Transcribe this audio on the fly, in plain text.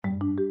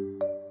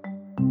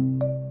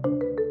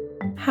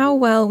How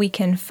well we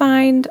can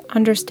find,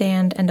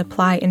 understand, and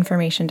apply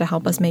information to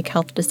help us make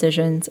health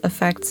decisions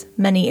affects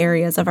many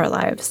areas of our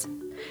lives.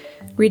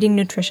 Reading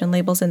nutrition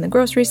labels in the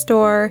grocery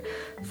store,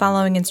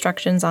 following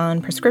instructions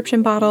on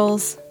prescription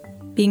bottles,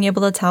 being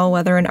able to tell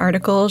whether an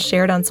article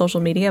shared on social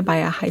media by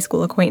a high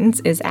school acquaintance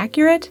is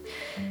accurate.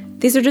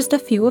 These are just a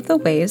few of the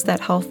ways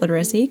that health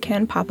literacy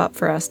can pop up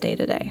for us day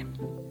to day.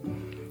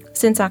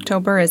 Since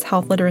October is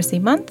Health Literacy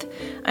Month,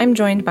 I'm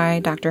joined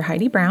by Dr.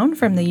 Heidi Brown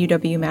from the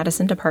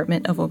UW-Madison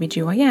Department of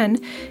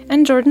OBGYN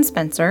and Jordan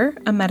Spencer,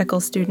 a medical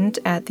student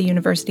at the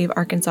University of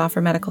Arkansas for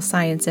Medical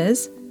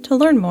Sciences, to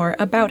learn more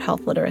about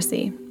health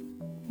literacy.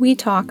 We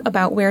talk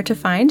about where to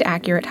find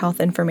accurate health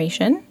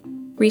information,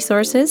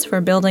 resources for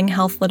building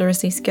health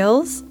literacy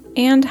skills,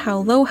 and how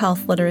low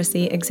health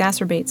literacy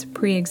exacerbates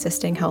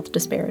pre-existing health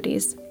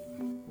disparities.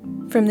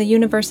 From the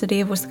University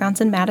of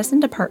Wisconsin-Madison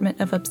Department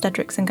of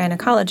Obstetrics and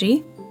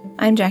Gynecology,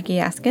 I'm Jackie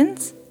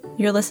Askins.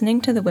 You're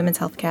listening to the Women's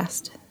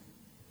Healthcast.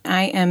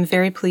 I am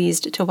very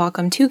pleased to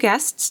welcome two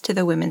guests to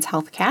the Women's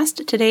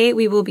Healthcast. Today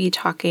we will be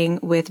talking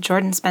with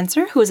Jordan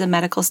Spencer, who is a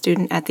medical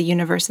student at the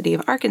University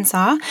of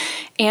Arkansas,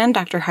 and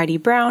Dr. Heidi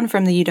Brown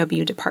from the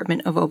UW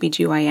Department of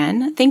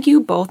OBGYN. Thank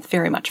you both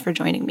very much for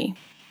joining me.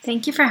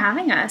 Thank you for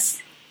having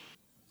us.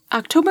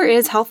 October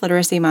is Health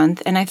Literacy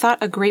Month, and I thought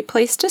a great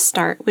place to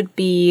start would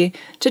be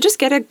to just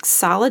get a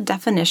solid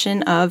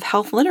definition of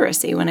health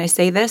literacy. When I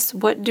say this,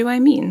 what do I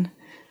mean?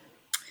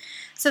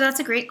 So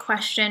that's a great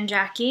question,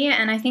 Jackie,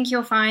 and I think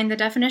you'll find the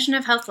definition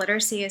of health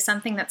literacy is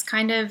something that's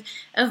kind of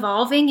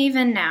evolving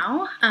even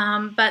now,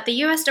 but the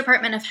U.S.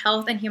 Department of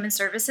Health and Human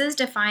Services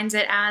defines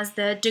it as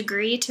the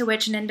degree to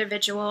which an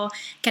individual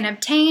can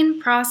obtain,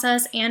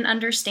 process, and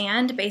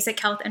understand basic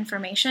health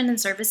information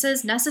and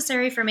services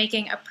necessary for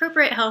making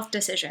appropriate health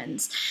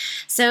decisions.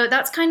 So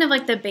that's kind of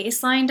like the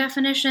baseline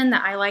definition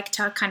that I like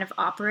to kind of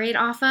operate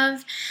off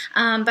of,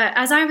 but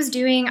as I've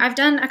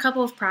done a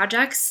couple of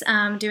projects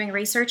doing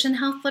research in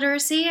health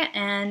literacy.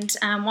 And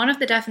one of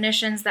the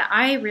definitions that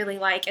I really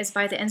like is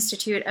by the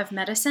Institute of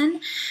Medicine,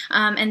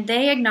 and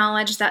they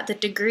acknowledge that the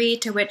degree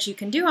to which you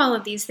can do all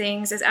of these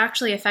things is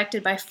actually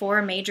affected by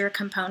four major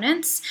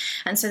components.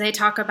 And so they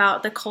talk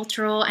about the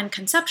cultural and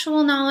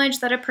conceptual knowledge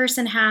that a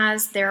person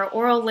has, their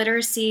oral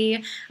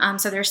literacy,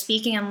 so their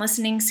speaking and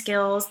listening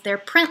skills, their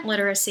print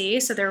literacy,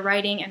 so their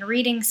writing and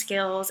reading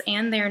skills,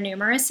 and their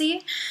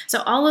numeracy.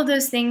 So all of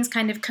those things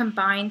kind of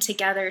combine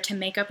together to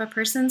make up a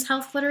person's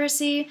health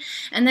literacy.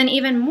 And then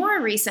even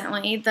more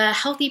recently, the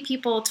Healthy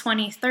People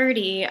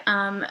 2030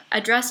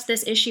 addressed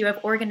this issue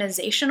of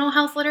organizational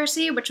health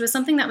literacy, which was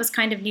something that was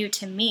kind of new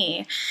to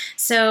me.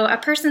 So a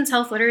person's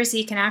health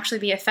literacy can actually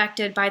be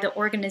affected by the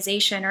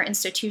organization or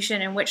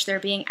institution in which they're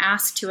being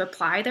asked to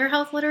apply their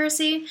health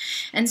literacy.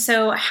 And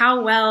so how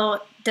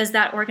well does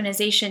that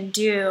organization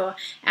do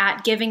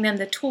at giving them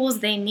the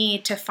tools they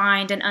need to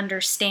find and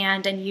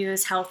understand and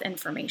use health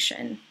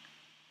information?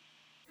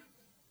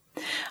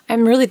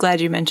 I'm really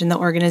glad you mentioned the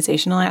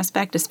organizational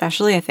aspect,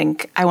 especially. I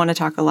think I want to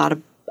talk a lot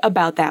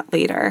about that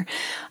later.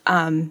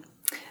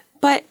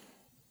 But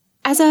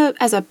as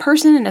a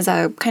person and as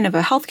a kind of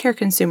a healthcare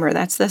consumer,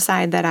 that's the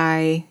side that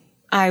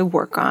I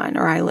work on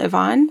or I live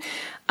on.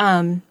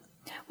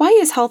 Why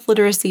is health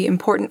literacy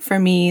important for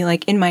me,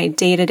 like in my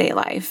day-to-day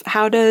life?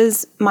 How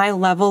does my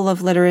level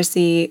of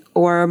literacy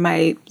or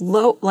my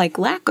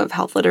lack of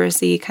health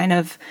literacy kind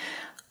of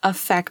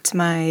affect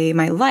my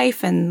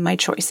life and my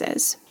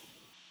choices?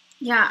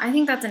 Yeah, I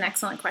think that's an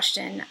excellent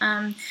question.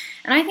 And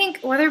I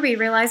think whether we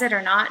realize it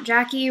or not,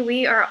 Jackie,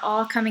 we are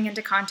all coming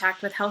into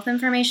contact with health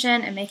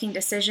information and making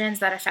decisions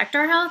that affect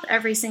our health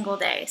every single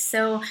day.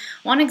 So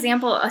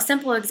a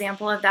simple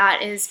example of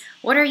that is,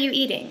 what are you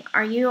eating?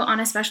 Are you on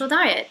a special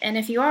diet? And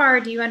if you are,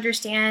 do you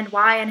understand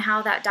why and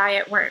how that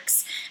diet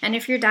works? And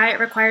if your diet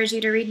requires you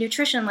to read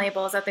nutrition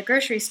labels at the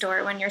grocery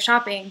store when you're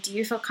shopping, do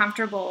you feel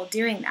comfortable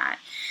doing that?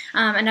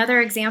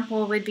 Another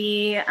example would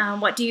be,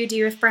 what do you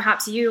do if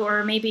perhaps you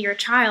or maybe your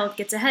child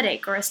gets a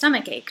headache or a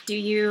stomach ache? Do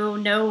you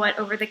know what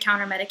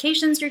over-the-counter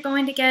medications you're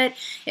going to get?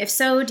 If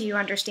so, do you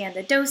understand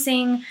the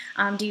dosing?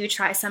 Do you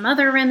try some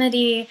other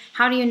remedy?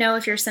 How do you know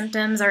if your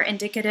symptoms are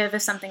indicative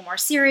of something more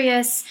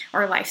serious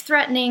or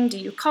life-threatening? Do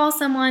you call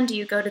someone? Do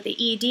you go to the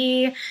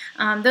ED?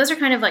 Those are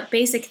kind of like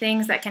basic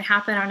things that can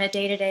happen on a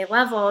day-to-day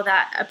level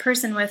that a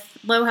person with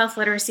low health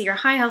literacy or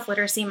high health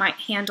literacy might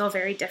handle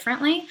very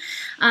differently.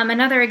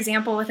 Another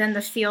example within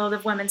the field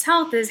of women's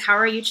health is, how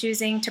are you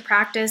choosing to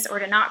practice or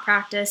to not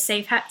practice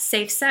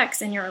safe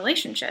sex in your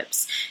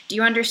relationships? Do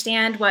you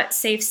understand what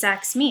safe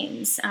sex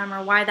means,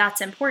 or why that's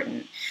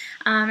important?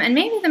 And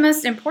maybe the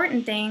most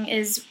important thing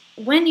is,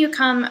 when you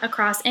come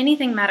across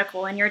anything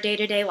medical in your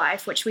day-to-day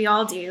life, which we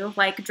all do,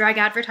 like drug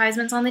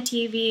advertisements on the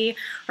TV,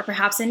 or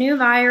perhaps a new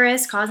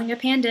virus causing a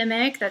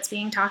pandemic that's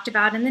being talked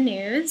about in the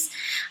news,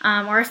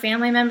 or a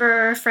family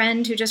member or a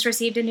friend who just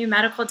received a new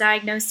medical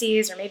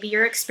diagnosis, or maybe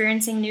you're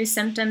experiencing new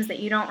symptoms that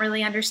you don't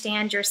really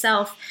understand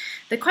yourself,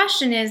 the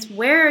question is,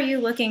 where are you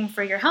looking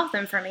for your health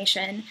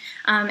information?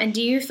 And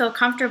do you feel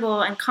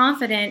comfortable and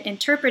confident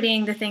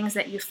interpreting the things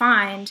that you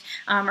find,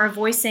 or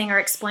voicing or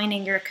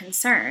explaining your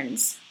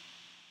concerns?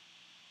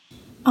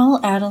 I'll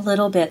add a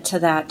little bit to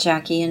that,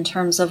 Jackie, in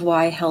terms of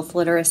why health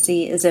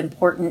literacy is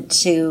important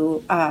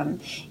to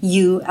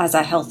you as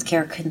a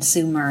healthcare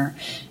consumer.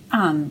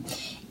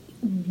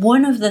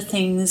 One of the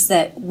things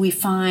that we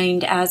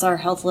find as our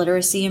health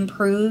literacy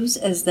improves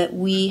is that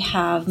we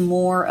have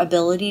more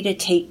ability to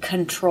take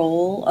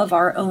control of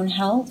our own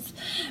health.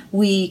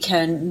 We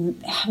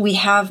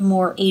have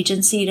more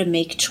agency to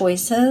make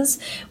choices.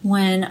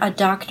 When a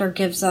doctor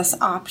gives us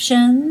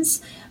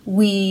options,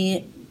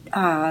 we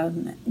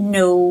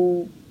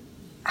know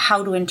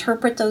how to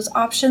interpret those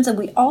options, and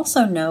we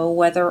also know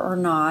whether or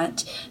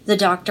not the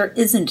doctor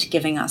isn't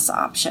giving us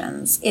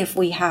options. If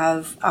we're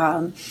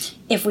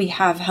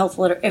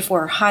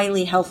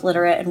highly health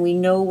literate and we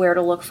know where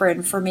to look for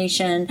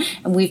information,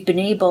 and we've been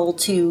able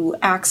to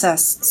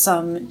access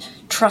some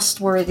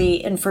trustworthy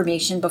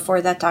information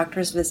before that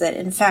doctor's visit.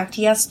 In fact,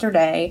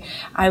 yesterday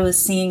I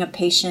was seeing a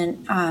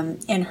patient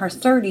in her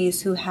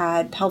 30s who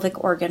had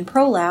pelvic organ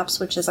prolapse,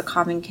 which is a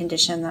common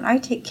condition that I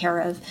take care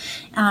of,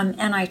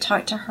 and I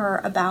talked to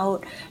her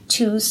about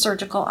 2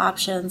 surgical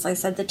options. I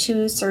said the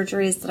 2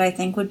 surgeries that I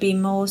think would be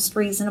most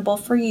reasonable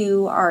for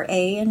you are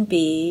A and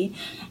B,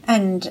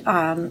 and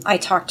I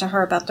talked to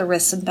her about the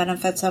risks and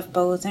benefits of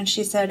both, and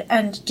she said,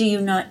 "And do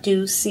you not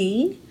do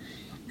C?"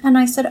 And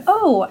I said,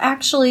 "Oh,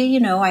 actually,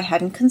 I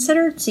hadn't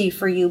considered C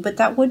for you, but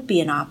that would be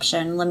an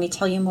option. Let me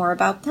tell you more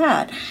about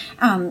that."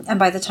 And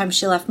by the time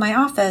she left my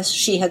office,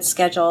 she had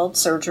scheduled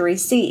surgery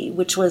C,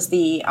 which was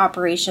the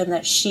operation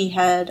that she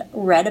had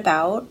read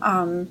about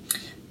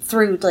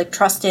through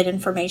trusted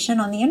information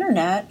on the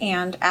internet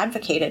and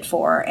advocated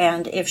for.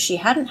 And if she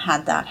hadn't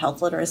had that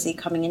health literacy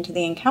coming into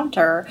the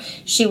encounter,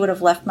 she would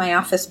have left my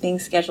office being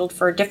scheduled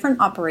for a different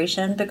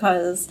operation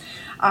because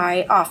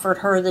I offered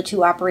her the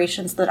 2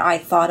 operations that I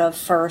thought of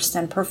first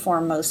and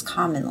perform most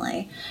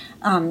commonly.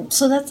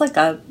 So that's like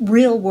a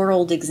real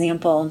world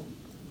example.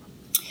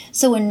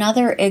 So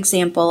another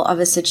example of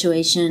a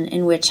situation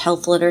in which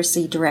health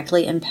literacy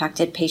directly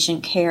impacted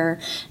patient care,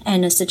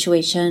 and a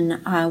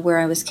situation where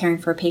I was caring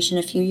for a patient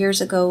a few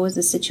years ago, was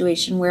a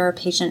situation where a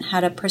patient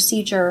had a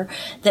procedure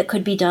that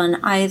could be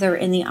done either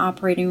in the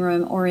operating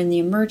room or in the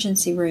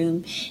emergency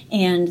room.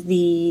 And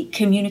the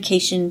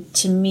communication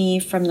to me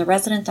from the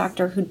resident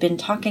doctor who'd been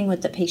talking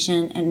with the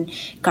patient and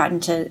gotten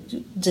to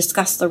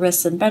discuss the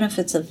risks and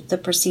benefits of the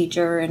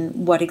procedure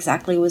and what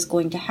exactly was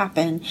going to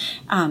happen,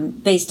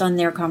 based on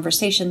their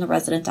conversation, the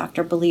resident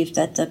doctor believed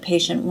that the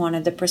patient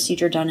wanted the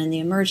procedure done in the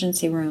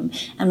emergency room.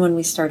 And when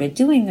we started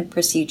doing the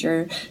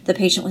procedure, the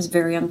patient was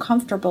very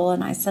uncomfortable.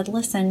 And I said,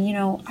 "Listen,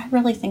 I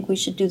really think we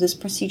should do this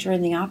procedure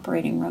in the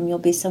operating room. You'll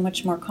be so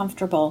much more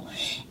comfortable."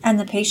 And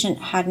the patient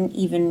hadn't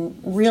even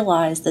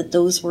realized that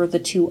those were the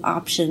 2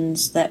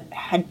 options that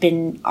had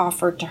been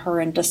offered to her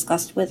and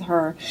discussed with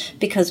her,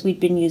 because we'd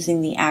been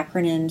using the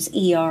acronyms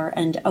ER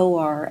and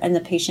OR, and the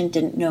patient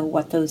didn't know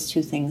what those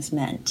 2 things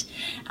meant.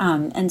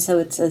 And so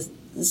that's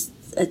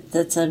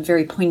a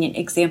very poignant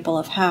example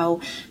of how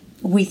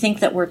we think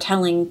that we're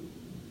telling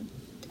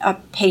a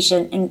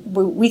patient, and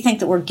we think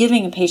that we're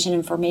giving a patient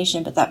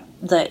information, but that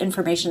the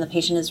information the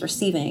patient is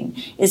receiving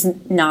is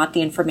not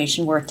the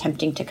information we're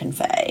attempting to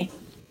convey.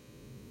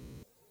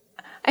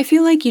 I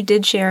feel like you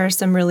did share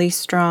some really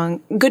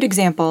good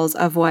examples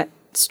of what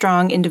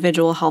strong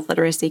individual health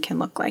literacy can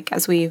look like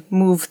as we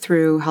move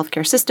through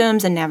healthcare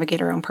systems and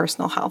navigate our own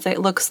personal health. It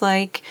looks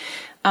like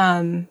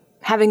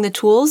having the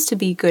tools to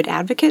be good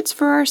advocates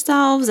for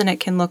ourselves, and it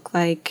can look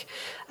like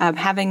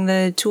having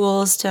the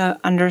tools to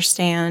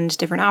understand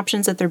different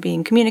options that they're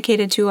being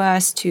communicated to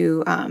us,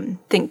 to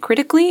think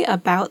critically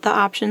about the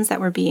options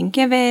that we're being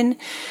given.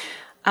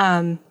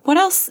 What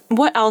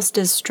else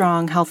does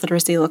strong health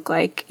literacy look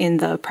like in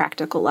the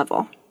practical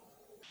level?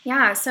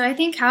 Yeah, so I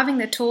think having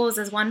the tools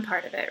is one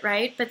part of it,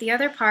 right? But the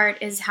other part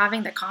is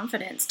having the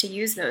confidence to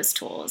use those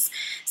tools.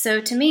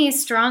 So to me,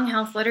 strong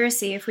health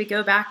literacy, if we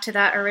go back to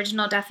that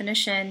original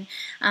definition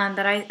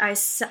that I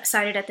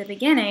cited at the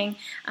beginning,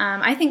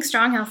 I think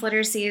strong health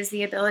literacy is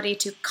the ability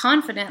to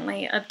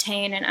confidently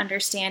obtain and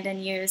understand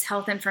and use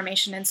health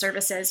information and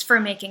services for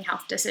making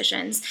health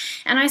decisions.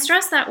 And I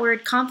stress that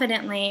word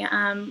confidently,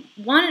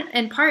 one,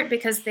 in part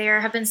because there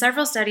have been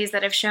several studies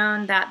that have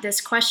shown that this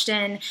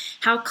question,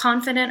 how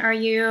confident are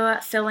you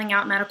filling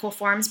out medical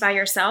forms by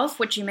yourself,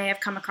 which you may have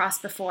come across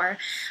before,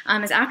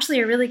 is actually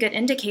a really good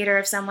indicator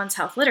of someone's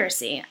health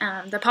literacy.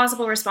 The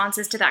possible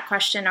responses to that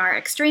question are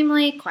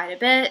extremely, quite a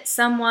bit,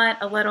 somewhat,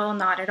 a little,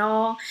 not at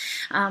all,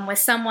 with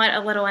somewhat, a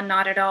little, and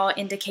not at all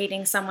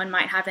indicating someone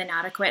might have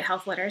inadequate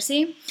health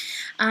literacy.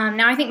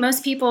 Now, I think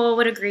most people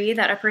would agree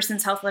that a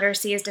person's health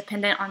literacy is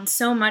dependent on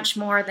so much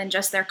more than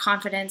just their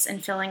confidence in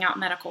filling out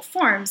medical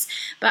forms.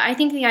 But I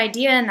think the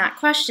idea in that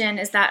question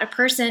is that a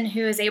person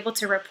who is able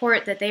to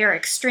report that they are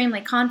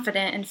extremely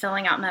confident in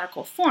filling out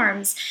medical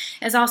forms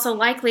is also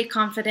likely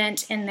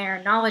confident in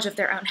their knowledge of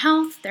their own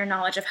health, their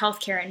knowledge of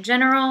healthcare in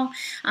general,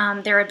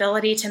 their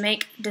ability to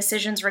make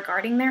decisions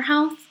regarding their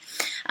health.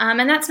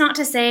 And that's not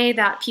to say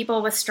that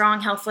people with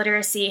strong health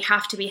literacy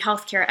have to be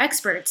healthcare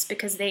experts,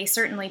 because they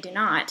certainly do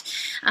not.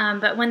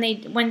 But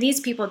when these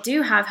people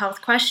do have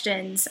health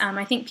questions,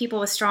 I think people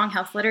with strong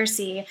health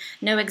literacy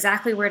know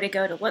exactly where to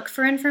go to look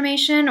for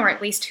information, or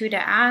at least who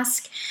to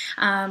ask,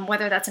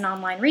 whether that's an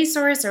online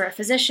resource or a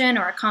physician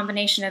or a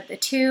combination of the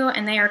two,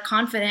 and they are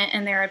confident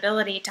in their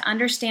ability to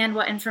understand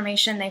what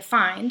information they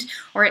find,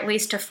 or at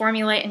least to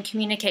formulate and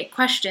communicate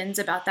questions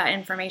about that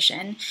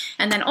information,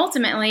 and then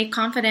ultimately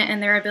confident in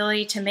their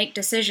ability to make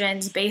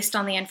decisions based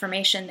on the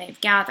information they've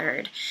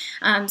gathered.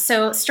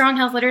 So strong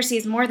health literacy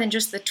is more than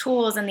just the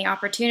tools and the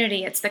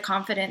opportunity, it's the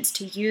confidence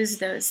to use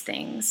those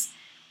things.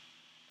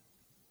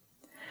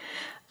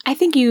 I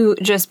think you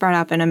just brought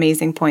up an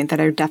amazing point that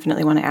I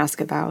definitely want to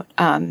ask about.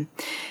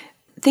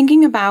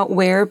 Thinking about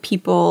where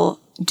people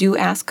do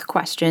ask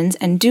questions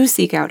and do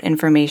seek out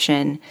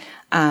information,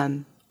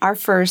 our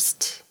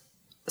first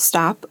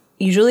stop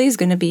usually is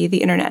going to be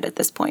the internet at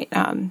this point.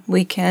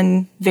 We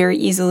can very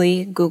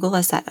easily Google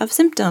a set of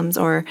symptoms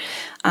or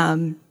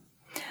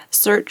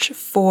search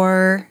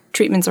for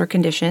treatments or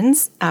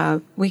conditions.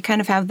 We kind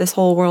of have this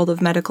whole world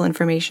of medical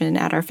information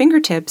at our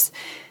fingertips,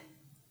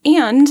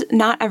 and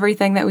not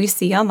everything that we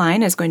see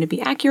online is going to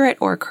be accurate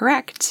or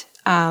correct.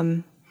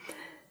 And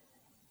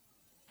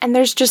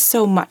there's just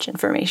so much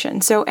information.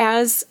 So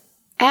as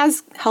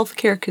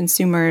healthcare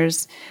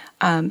consumers,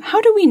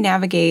 how do we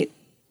navigate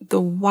the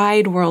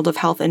wide world of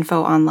health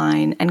info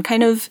online and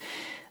kind of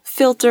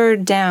filter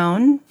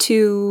down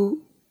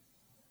to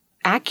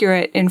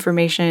accurate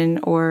information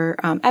or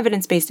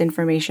evidence-based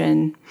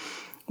information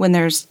when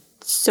there's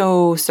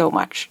so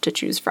much to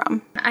choose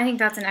from? I think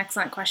that's an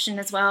excellent question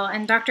as well.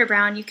 And Dr.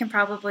 Brown, you can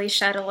probably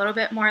shed a little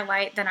bit more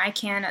light than I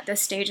can at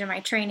this stage in my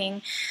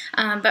training.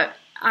 But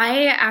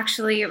I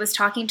actually was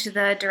talking to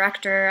the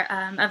director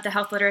of the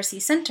Health Literacy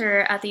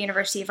Center at the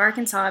University of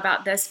Arkansas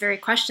about this very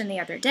question the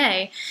other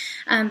day,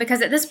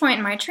 because at this point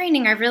in my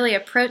training, I've really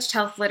approached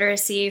health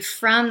literacy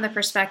from the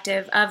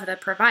perspective of the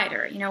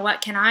provider. You know,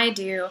 what can I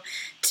do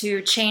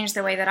to change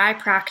the way that I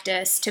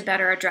practice to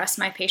better address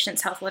my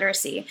patients' health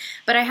literacy?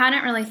 But I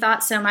hadn't really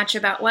thought so much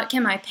about what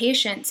can my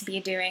patients be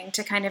doing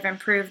to kind of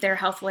improve their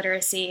health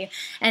literacy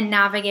and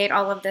navigate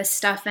all of this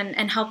stuff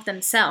and help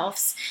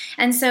themselves.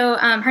 And so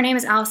her name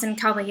is Allison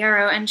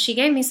Caballero, and she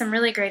gave me some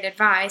really great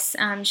advice.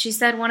 She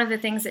said one of the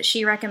things that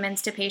she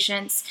recommends to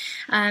patients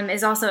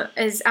is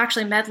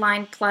actually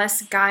Medline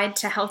Plus Guide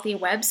to Healthy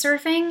Web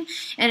Surfing.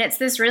 And it's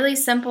this really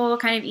simple,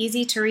 kind of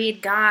easy to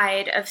read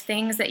guide of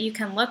things that you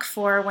can look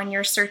for when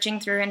you're searching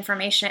through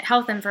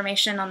health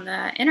information on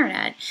the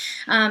internet.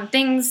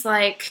 Things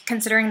like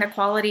considering the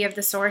quality of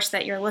the source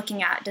that you're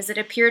looking at. Does it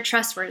appear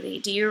trustworthy?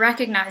 Do you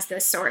recognize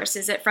this source?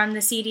 Is it from the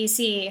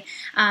CDC?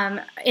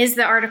 Is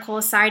the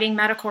article citing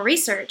medical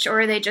research,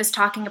 or are they just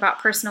talking about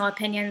personal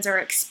opinions or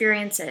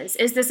experiences?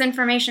 Is this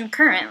information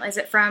current? Is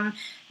it from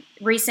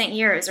recent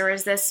years, or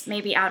is this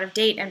maybe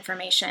out-of-date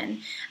information?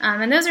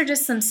 And those are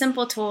just some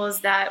simple tools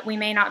that we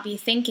may not be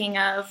thinking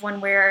of when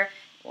we're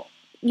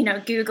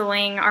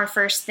Googling our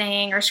first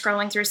thing or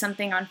scrolling through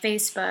something on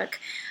Facebook,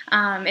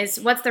 is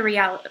what's the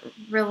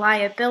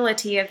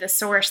reliability of the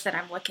source that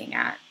I'm looking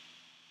at?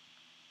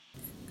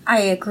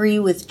 I agree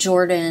with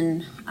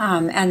Jordan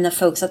and the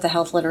folks at the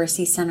Health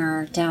Literacy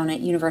Center down at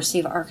University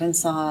of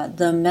Arkansas.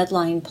 The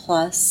Medline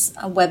Plus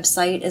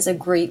website is a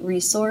great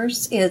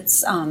resource.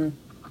 It's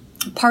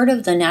part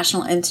of the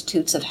National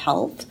Institutes of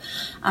Health.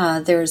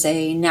 There's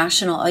a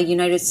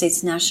United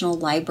States National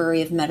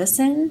Library of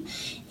Medicine,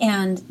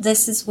 and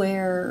this is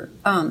where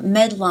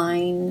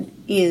Medline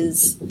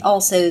is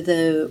also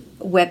the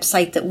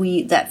website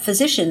that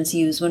physicians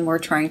use when we're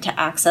trying to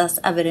access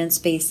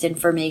evidence-based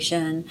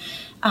information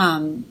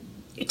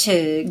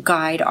to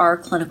guide our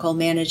clinical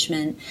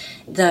management.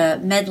 The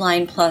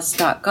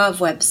medlineplus.gov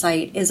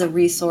website is a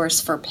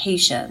resource for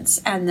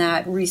patients, and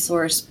that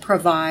resource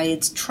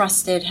provides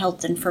trusted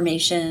health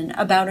information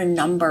about a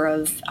number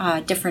of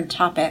different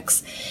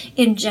topics.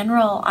 In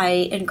general, I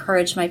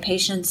encourage my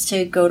patients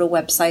to go to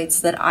websites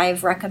that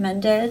I've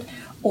recommended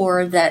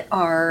or that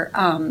are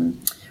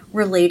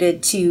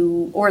related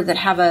to, or that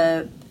have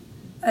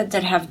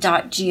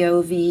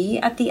 .gov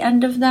at the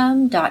end of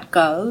them,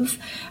 .gov.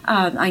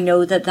 I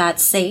know that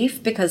that's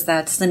safe because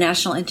that's the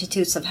National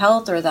Institutes of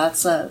Health, or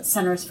that's the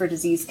Centers for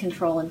Disease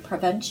Control and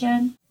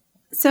Prevention.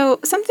 So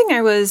something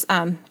I was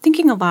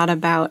thinking a lot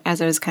about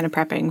as I was kind of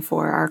prepping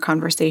for our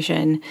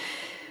conversation,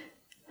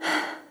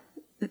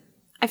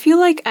 I feel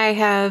like I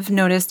have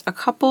noticed a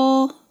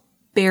couple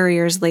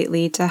barriers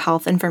lately to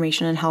health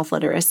information and health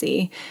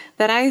literacy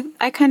that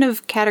I kind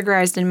of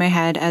categorized in my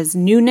head as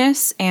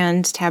newness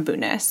and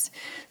tabooness.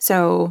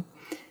 So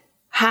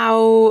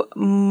how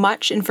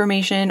much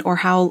information or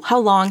how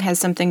long has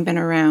something been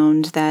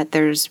around that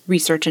there's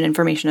research and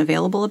information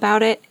available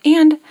about it,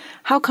 and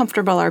how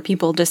comfortable are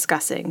people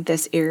discussing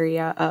this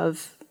area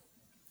of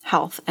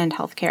health and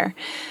healthcare?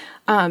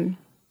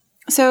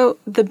 So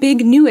the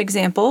big new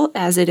example,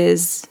 as it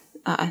is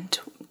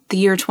the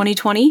year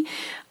 2020,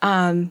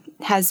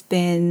 has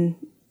been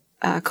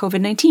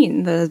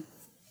COVID-19, the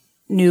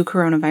new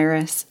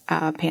coronavirus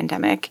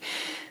pandemic.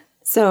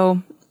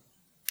 So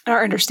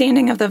our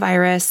understanding of the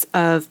virus,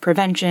 of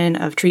prevention,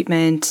 of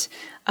treatment,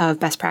 of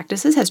best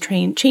practices has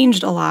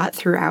changed a lot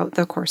throughout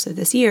the course of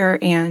this year.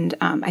 And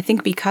I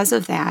think because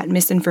of that,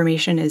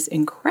 misinformation is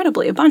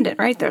incredibly abundant,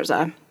 right? There's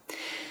a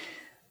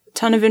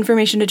ton of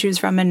information to choose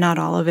from, and not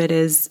all of it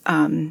is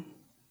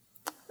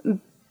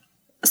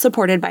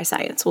supported by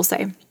science, we'll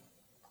say.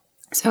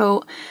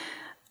 So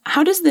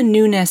how does the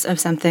newness of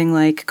something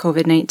like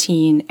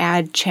COVID-19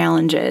 add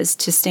challenges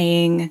to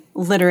staying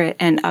literate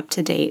and up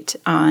to date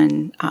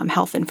on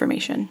health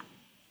information?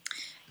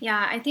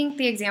 Yeah, I think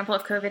the example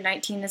of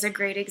COVID-19 is a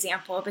great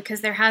example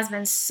because there has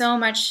been so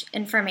much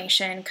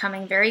information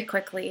coming very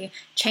quickly,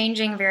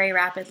 changing very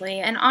rapidly,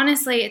 and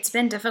honestly, it's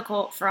been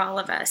difficult for all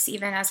of us,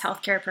 even as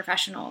healthcare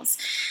professionals.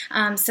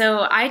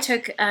 So I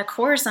took a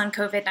course on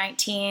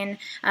COVID-19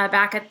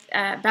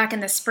 back in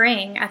the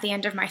spring at the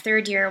end of my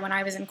third year when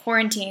I was in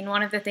quarantine.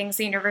 One of the things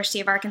the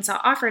University of Arkansas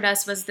offered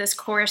us was this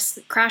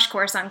crash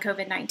course on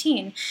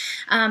COVID-19.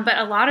 But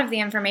a lot of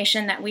the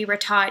information that we were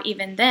taught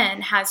even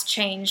then has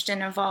changed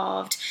and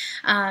evolved.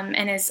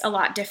 And is a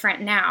lot different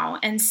now.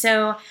 And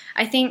so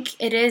I think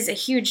it is a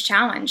huge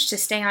challenge to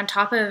stay on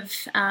top of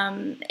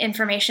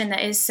information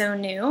that is so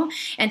new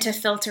and to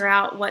filter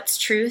out what's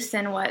truth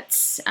and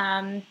what's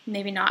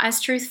maybe not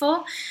as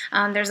truthful.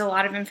 There's a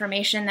lot of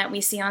information that we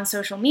see on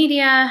social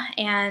media,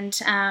 and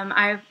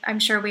I'm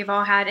sure we've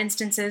all had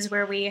instances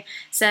where we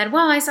said,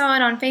 well, I saw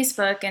it on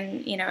Facebook,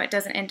 and it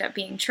doesn't end up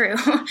being true.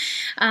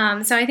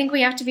 So I think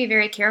we have to be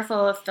very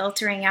careful of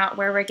filtering out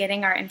where we're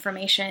getting our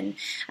information.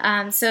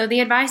 So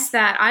the advice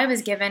that I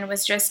was given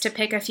was just to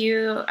pick a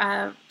few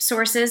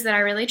sources that I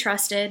really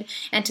trusted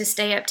and to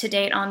stay up to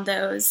date on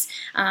those,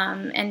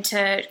 and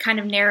to kind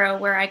of narrow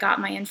where I got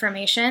my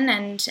information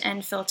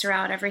and filter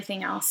out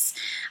everything else.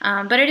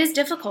 But it is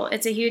difficult.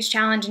 It's a huge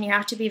challenge, and you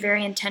have to be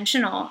very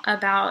intentional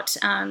about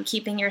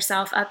keeping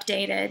yourself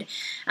updated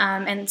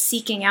and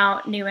seeking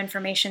out new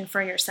information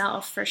for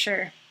yourself, for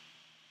sure.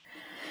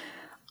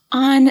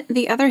 On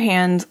the other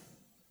hand,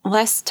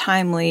 less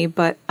timely,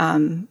 but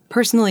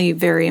personally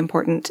very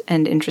important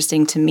and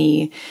interesting to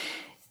me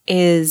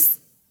is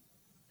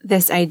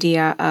this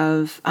idea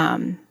of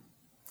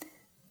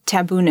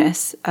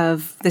tabooness,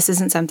 of this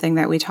isn't something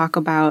that we talk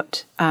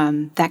about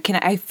that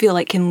I feel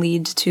like can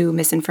lead to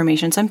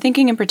misinformation. So I'm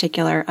thinking in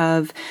particular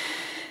of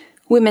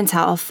women's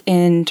health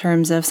in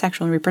terms of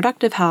sexual and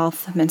reproductive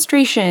health,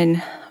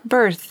 menstruation,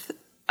 birth,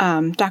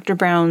 Dr.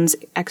 Brown's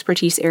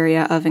expertise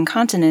area of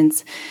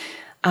incontinence.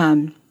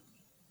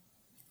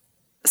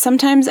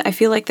 Sometimes I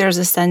feel like there's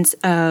a sense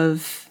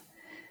of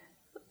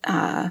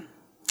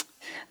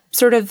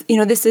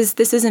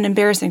this is an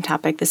embarrassing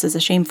topic. This is a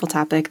shameful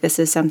topic. This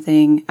is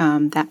something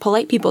that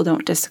polite people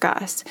don't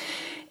discuss.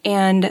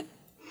 And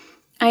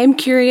I am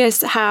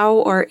curious how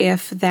or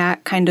if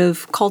that kind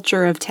of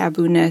culture of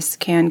tabooness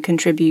can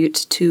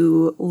contribute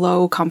to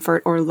low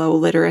comfort or low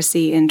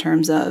literacy in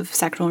terms of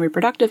sexual and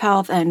reproductive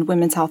health and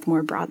women's health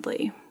more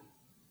broadly.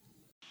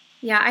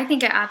 Yeah, I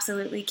think it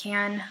absolutely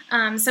can.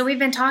 So we've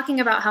been talking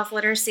about health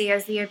literacy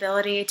as the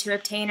ability to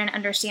obtain and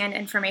understand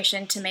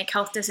information to make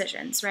health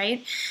decisions,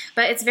 right?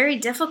 But it's very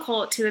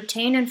difficult to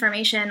obtain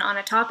information on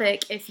a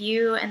topic if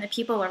you and the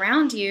people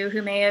around you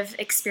who may have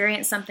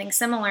experienced something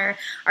similar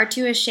are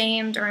too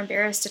ashamed or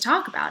embarrassed to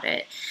talk about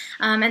it.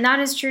 And that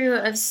is true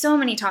of so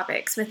many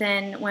topics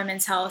within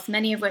women's health,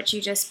 many of which you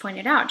just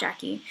pointed out,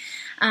 Jackie.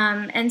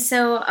 And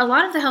so a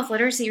lot of the health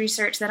literacy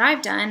research that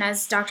I've done,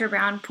 as Dr.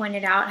 Brown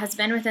pointed out, has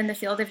been within the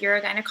field of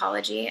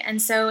urogynecology.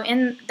 And so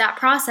in that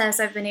process,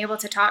 I've been able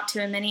to talk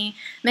to many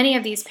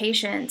of these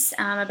patients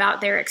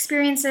about their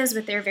experiences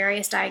with their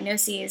various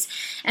diagnoses.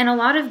 And a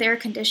lot of their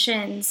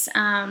conditions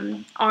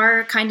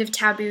are kind of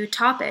taboo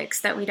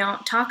topics that we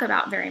don't talk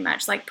about very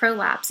much, like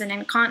prolapse and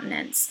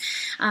incontinence.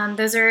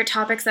 Those are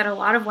topics that a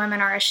lot of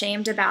women are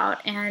ashamed about.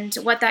 And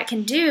what that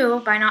can do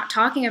by not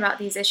talking about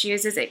these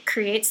issues is it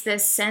creates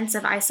this sense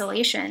of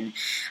isolation.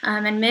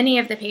 And many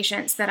of the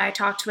patients that I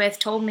talked with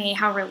told me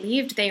how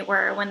relieved they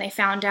were when they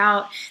found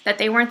out that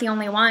they weren't the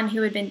only one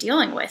who had been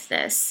dealing with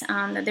this,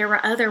 that there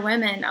were other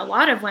women, a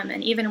lot of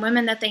women, even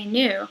women that they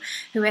knew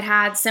who had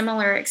had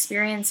similar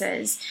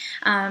experiences.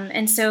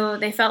 And so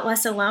they felt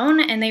less alone,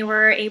 and they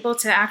were able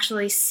to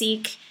actually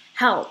seek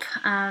help.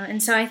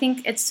 And so I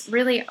think it's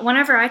really,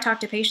 whenever I talk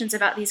to patients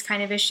about these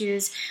kind of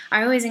issues,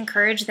 I always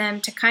encourage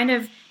them to kind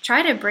of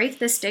try to break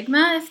the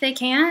stigma if they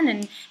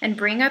can, and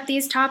bring up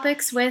these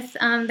topics with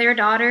their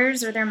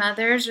daughters or their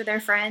mothers or their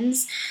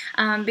friends,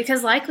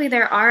 because likely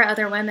there are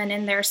other women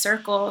in their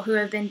circle who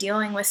have been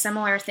dealing with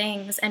similar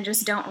things and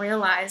just don't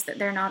realize that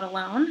they're not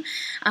alone.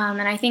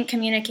 And I think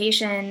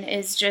communication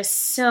is just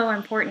so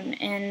important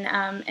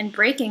in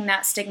breaking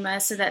that stigma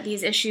so that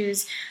these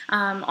issues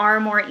are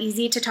more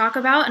easy to talk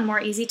about and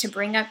more easy to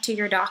bring up to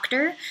your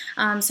doctor,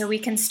 so we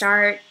can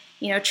start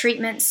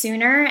treatment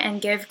sooner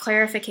and give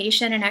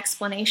clarification and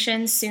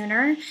explanation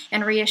sooner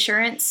and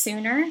reassurance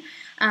sooner.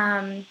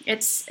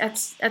 That's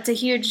a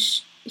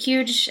huge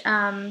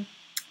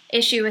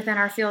issue within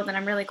our field, and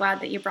I'm really glad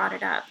that you brought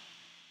it up.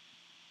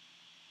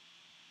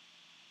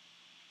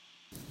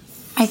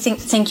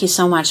 Thank you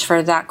so much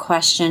for that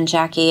question,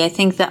 Jackie. I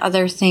think the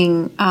other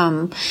thing,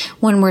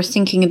 when we're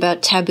thinking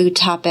about taboo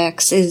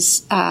topics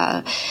is,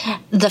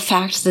 the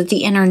fact that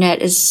the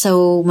internet is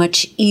so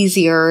much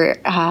easier,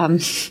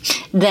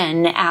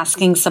 than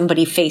asking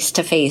somebody face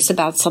to face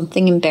about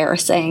something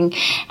embarrassing,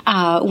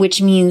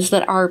 which means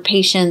that our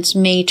patients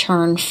may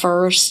turn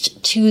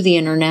first to the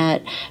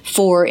internet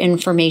for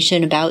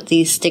information about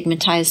these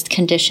stigmatized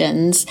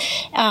conditions.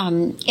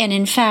 And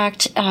in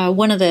fact,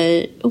 one of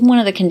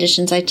the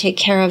conditions I take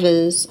care of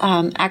is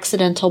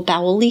accidental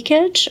bowel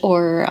leakage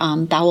or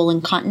bowel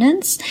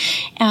incontinence.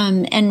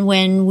 And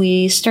when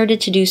we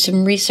started to do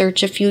some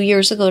research a few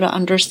years ago to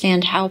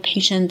understand how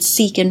patients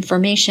seek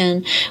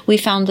information, we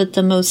found that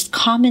the most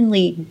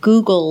commonly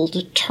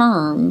Googled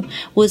term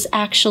was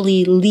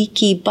actually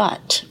leaky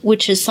butt,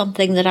 which is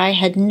something that I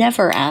had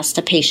never asked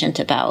a patient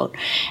about.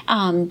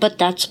 But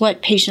that's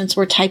what patients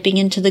were typing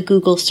into the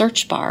Google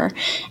search bar.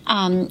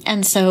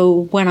 And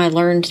so when I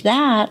learned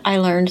that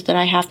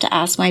I have to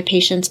ask my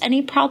patients,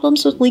 any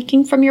problems with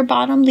leaking from your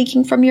bottom,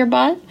 leaking from your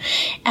butt?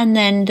 And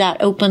then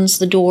that opens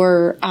the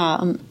door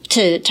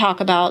to talk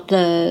about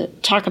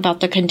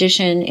the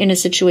condition in a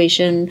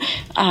situation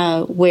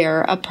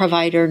where a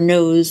provider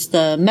knows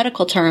the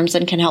medical terms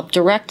and can help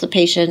direct the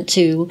patient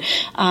to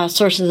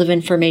sources of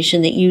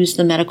information that use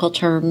the medical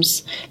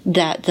terms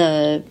that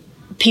the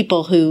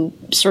people who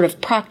sort of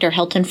proctor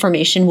health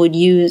information would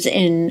use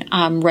in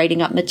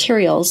writing up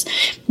materials,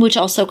 which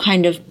also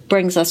kind of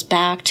brings us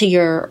back to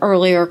your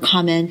earlier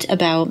comment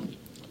about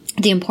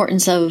the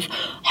importance of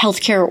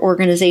healthcare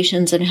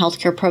organizations and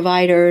healthcare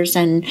providers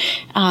and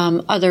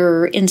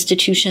other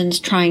institutions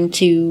trying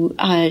to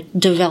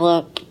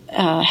develop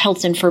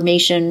health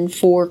information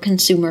for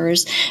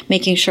consumers,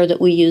 making sure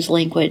that we use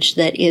language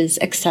that is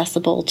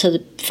accessible to the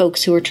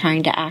folks who are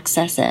trying to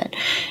access it.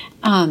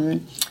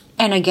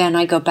 And again,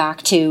 I go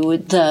back to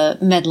the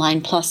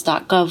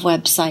medlineplus.gov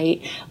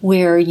website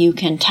where you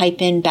can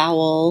type in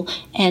bowel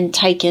and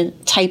type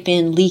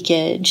in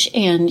leakage,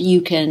 and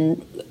you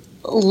can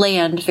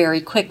land very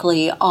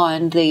quickly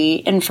on the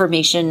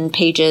information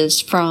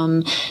pages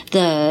from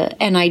the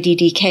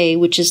NIDDK,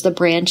 which is the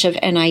branch of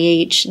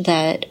NIH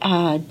that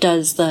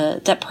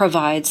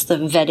provides the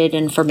vetted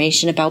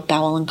information about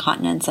bowel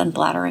incontinence and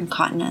bladder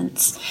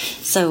incontinence.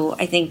 So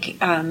I think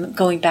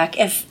going back,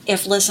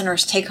 if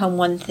listeners take home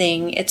one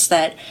thing, it's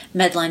that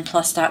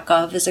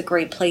medlineplus.gov is a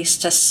great place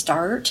to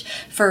start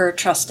for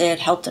trusted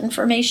health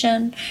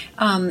information,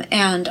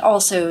 and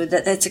also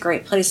that it's a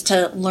great place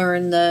to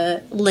learn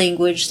the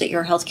language that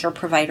your healthcare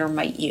provider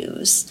might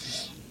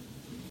use.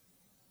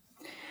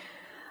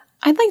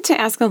 I'd like to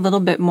ask a little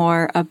bit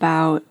more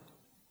about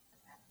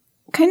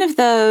kind of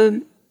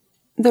the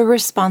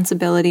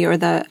responsibility, or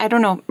I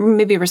don't know,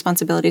 maybe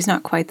responsibility is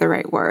not quite the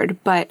right word,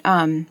 but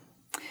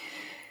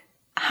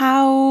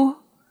how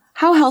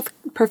health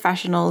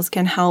professionals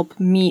can help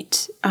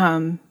meet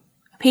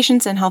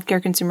patients and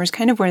healthcare consumers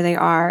kind of where they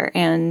are,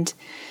 and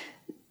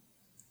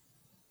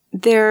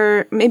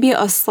there may be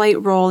a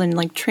slight role in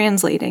like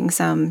translating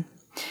some.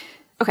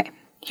 Okay,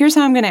 here's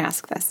how I'm going to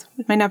ask this.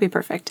 It might not be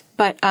perfect,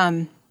 but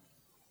I'm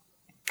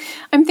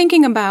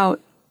thinking about,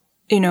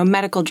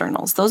 medical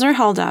journals. Those are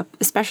held up,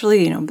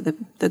 especially,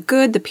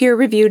 the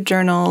peer-reviewed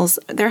journals,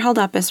 they're held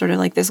up as sort of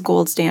like this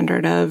gold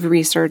standard of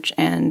research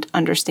and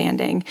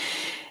understanding.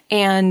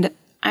 And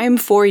I'm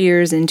 4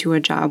 years into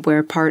a job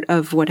where part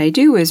of what I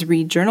do is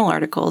read journal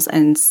articles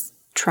and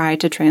try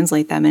to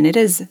translate them, and it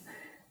is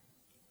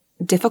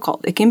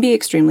difficult. It can be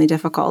extremely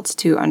difficult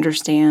to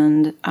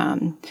understand.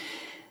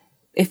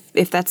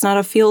 If that's not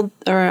a field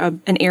or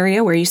an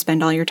area where you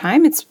spend all your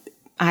time,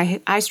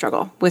 I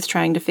struggle with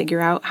trying to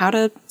figure out how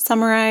to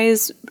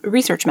summarize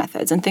research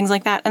methods and things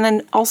like that. And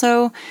then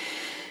also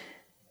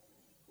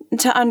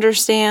to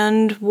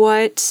understand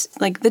what,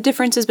 like, the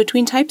differences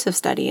between types of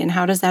study and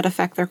how does that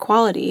affect their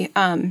quality.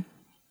 And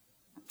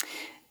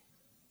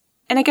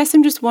I guess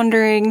I'm just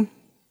wondering,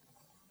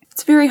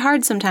 it's very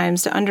hard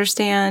sometimes to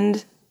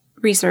understand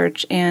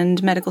research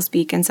and medical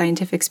speak and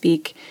scientific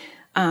speak.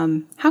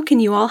 How can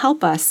you all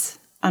help us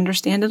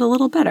understand it a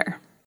little better?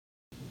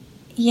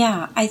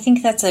 Yeah, I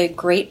think that's a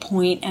great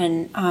point,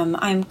 and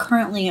I'm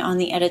currently on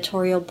the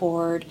editorial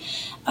board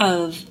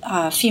of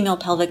Female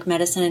Pelvic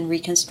Medicine and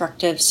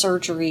Reconstructive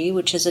Surgery,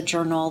 which is a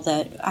journal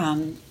that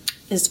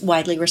is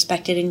widely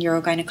respected in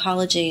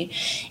urogynecology,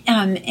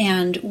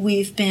 and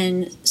we've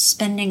been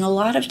spending a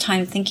lot of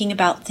time thinking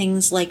about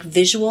things like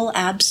visual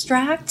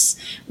abstracts,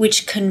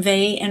 which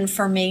convey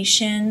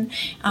information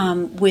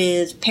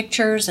with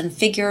pictures and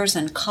figures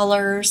and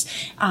colors,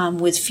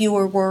 with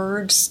fewer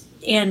words,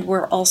 and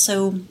we're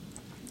also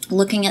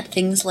looking at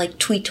things like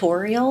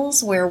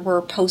tutorials where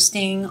we're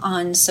posting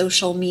on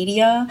social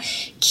media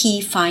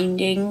key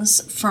findings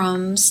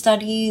from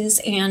studies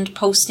and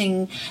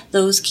posting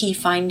those key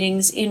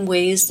findings in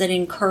ways that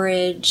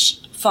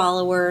encourage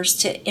followers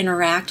to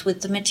interact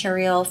with the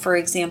material. For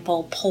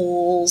example,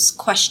 polls,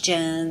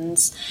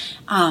 questions,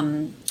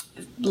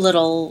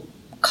 little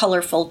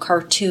colorful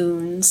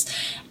cartoons.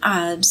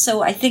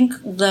 So I think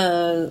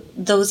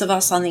those of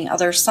us on the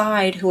other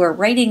side who are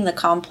writing the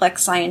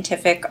complex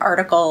scientific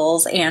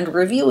articles and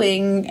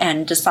reviewing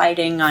and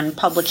deciding on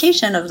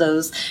publication of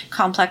those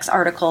complex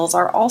articles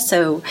are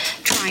also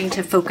trying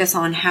to focus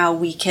on how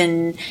we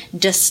can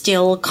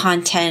distill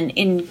content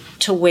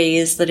into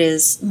ways that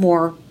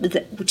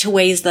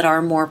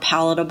are more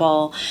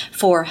palatable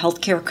for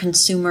healthcare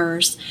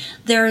consumers.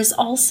 There's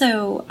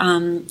also,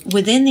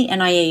 within the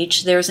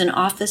NIH, there's an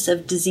Office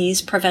of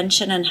Disease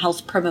Prevention and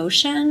Health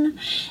Promotion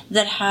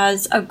that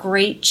has a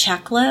great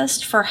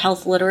checklist for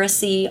health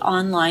literacy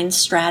online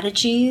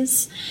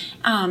strategies.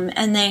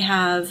 And they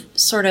have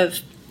sort of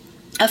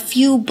a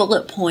few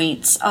bullet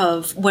points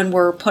of when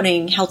we're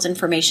putting health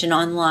information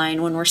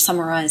online, when we're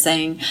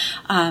summarizing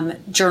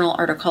journal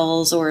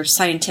articles or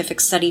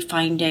scientific study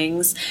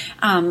findings.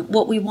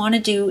 What we want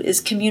to do is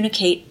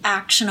communicate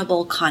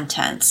actionable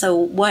content. So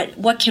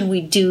what can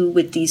we do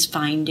with these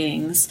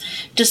findings?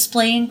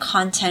 Displaying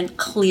content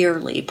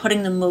clearly,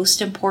 putting the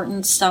most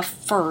important stuff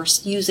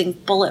first, using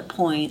bullet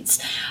points,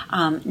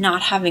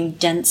 not having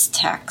dense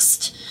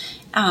text.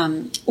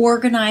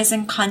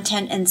 Organizing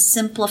content and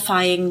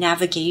simplifying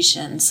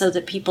navigation so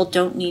that people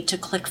don't need to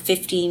click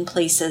 15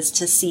 places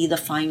to see the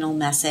final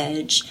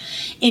message.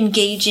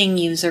 Engaging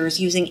users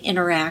using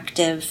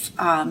interactive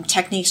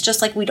techniques,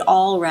 just like we'd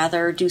all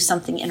rather do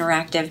something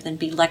interactive than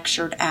be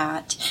lectured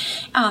at.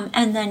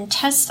 And then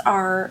test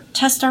our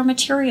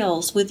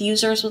materials with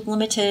users with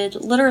limited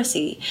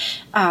literacy.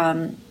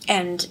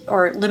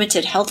 Or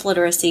limited health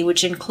literacy,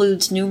 which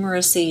includes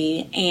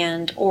numeracy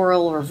and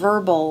oral or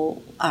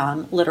verbal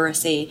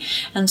literacy,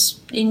 and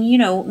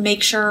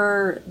make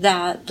sure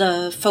that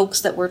the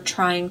folks that we're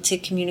trying to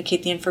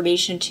communicate the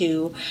information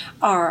to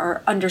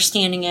are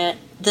understanding it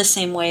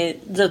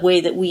the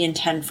way that we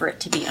intend for it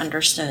to be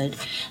understood.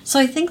 So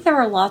I think there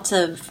are lots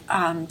of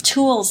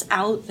tools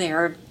out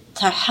there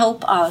to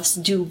help us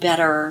do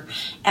better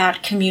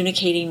at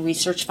communicating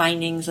research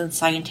findings and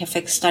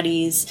scientific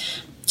studies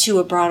to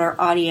a broader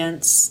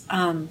audience,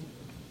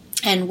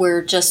 and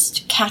we're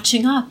just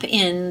catching up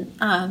in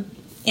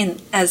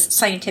as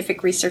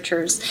scientific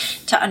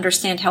researchers to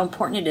understand how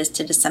important it is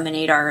to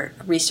disseminate our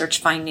research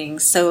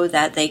findings so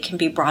that they can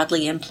be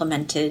broadly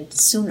implemented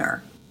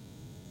sooner.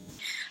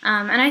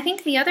 And I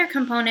think the other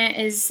component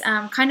is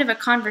kind of a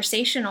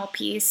conversational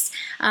piece.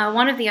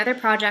 One of the other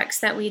projects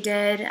that we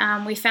did,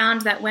 we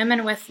found that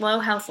women with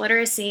low health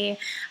literacy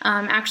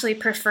actually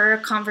prefer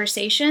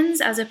conversations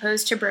as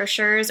opposed to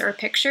brochures or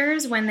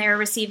pictures when they're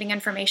receiving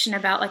information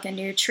about like a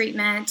new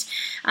treatment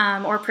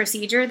or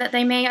procedure that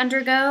they may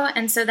undergo.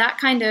 And so that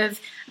kind of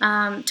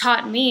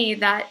taught me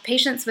that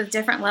patients with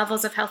different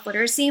levels of health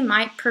literacy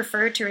might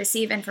prefer to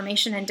receive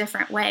information in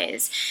different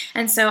ways.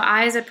 And so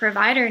I, as a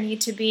provider,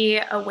 need to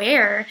be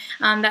aware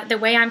that the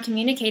way I'm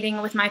communicating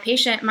with my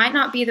patient might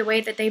not be the way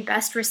that they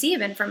best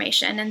receive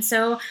information. And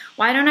so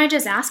why don't I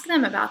just ask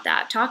them about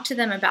that, talk to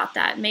them about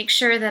that, make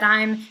sure that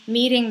I'm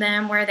meeting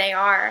them where they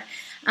are.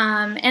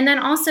 And then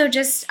also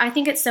I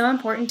think it's so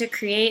important to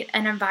create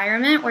an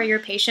environment where your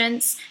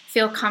patients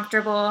feel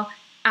comfortable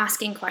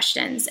asking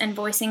questions and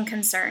voicing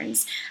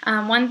concerns.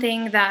 One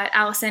thing that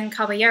Allison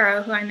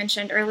Caballero, who I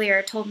mentioned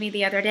earlier, told me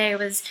the other day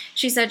was,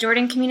 she said,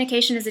 Jordan,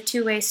 communication is a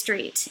two-way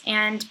street,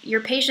 and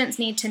your patients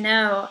need to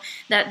know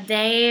that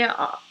they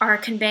are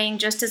conveying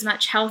just as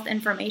much health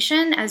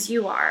information as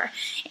you are.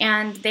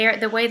 And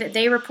the way that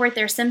they report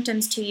their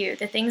symptoms to you,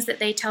 the things that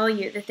they tell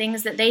you, the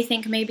things that they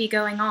think may be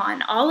going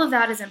on, all of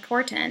that is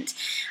important.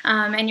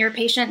 And your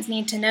patients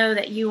need to know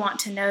that you want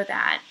to know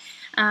that.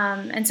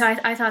 And so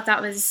I thought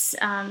that was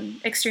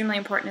extremely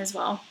important as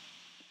well.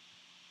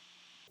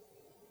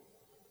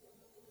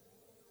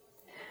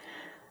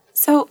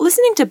 So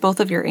listening to both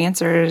of your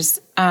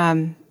answers,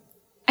 I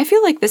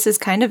feel like this is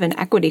kind of an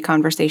equity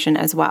conversation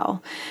as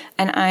well.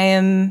 And I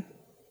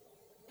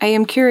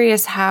am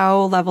curious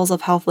how levels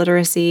of health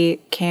literacy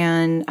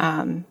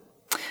can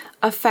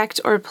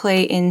affect or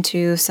play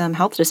into some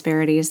health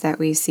disparities that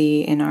we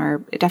see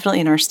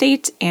definitely in our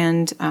state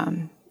and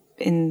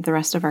in the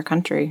rest of our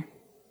country.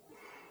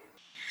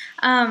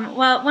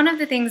 Well, one of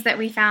the things that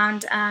we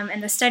found in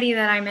the study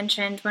that I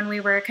mentioned when we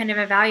were kind of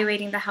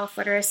evaluating the health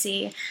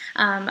literacy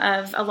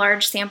of a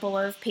large sample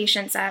of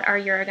patients at our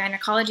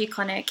urogynecology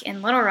clinic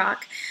in Little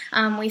Rock,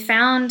 we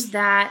found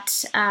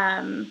that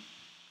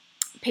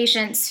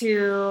patients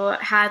who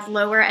had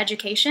lower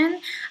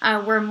education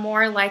were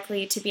more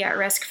likely to be at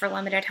risk for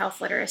limited health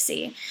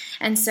literacy.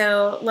 And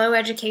so low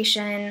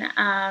education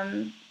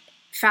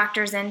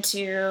factors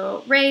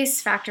into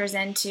race, factors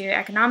into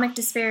economic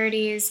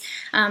disparities.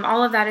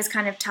 All of that is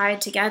kind of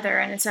tied together.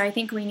 And so I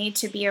think we need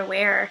to be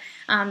aware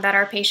that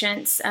our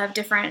patients of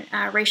different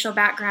racial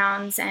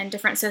backgrounds and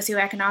different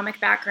socioeconomic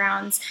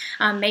backgrounds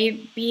may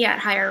be at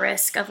higher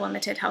risk of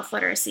limited health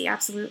literacy.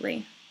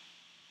 Absolutely.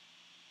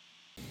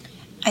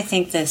 I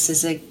think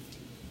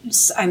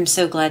I'm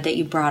so glad that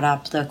you brought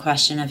up the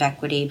question of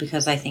equity,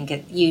 because I think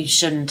you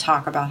shouldn't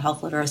talk about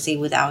health literacy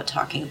without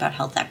talking about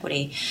health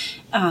equity.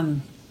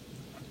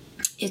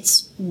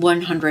 it's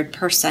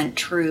 100%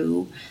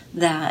 true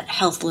that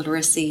health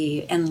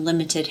literacy and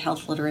limited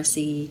health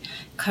literacy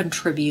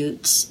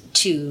contributes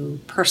to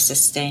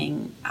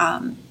persisting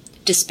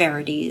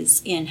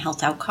disparities in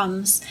health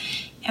outcomes.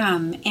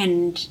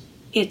 And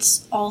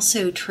it's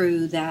also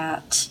true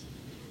that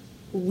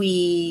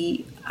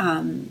we,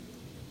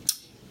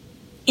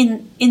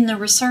 in the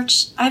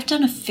research, I've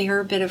done a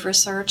fair bit of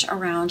research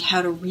around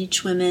how to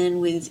reach women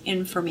with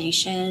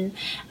information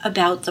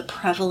about the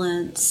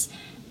prevalence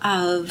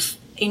of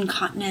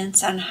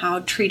incontinence and how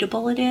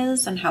treatable it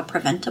is and how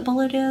preventable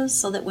it is,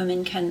 so that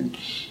women can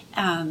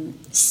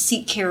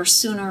seek care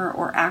sooner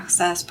or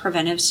access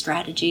preventive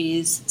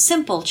strategies,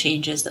 simple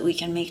changes that we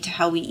can make to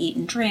how we eat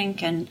and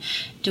drink, and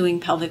doing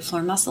pelvic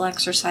floor muscle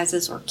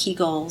exercises or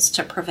Kegels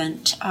to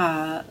prevent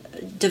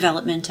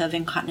development of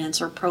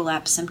incontinence or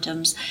prolapse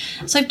symptoms.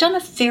 So I've done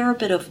a fair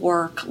bit of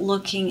work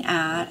looking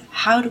at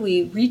how do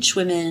we reach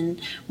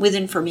women with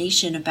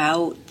information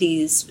about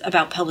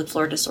pelvic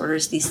floor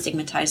disorders, these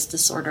stigmatized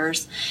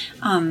disorders.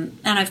 And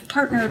I've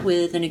partnered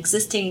with an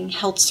existing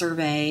health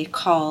survey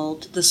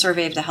called the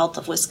Survey of the Health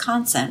of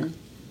Wisconsin.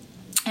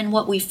 And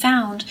what we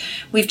found,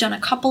 we've done a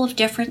couple of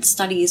different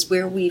studies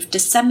where we've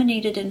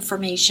disseminated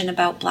information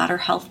about bladder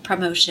health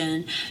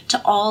promotion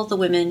to all the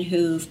women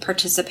who've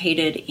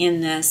participated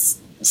in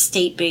this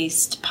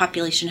state-based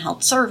population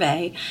health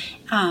survey.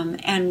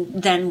 And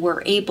then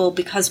we're able,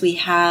 because we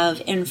have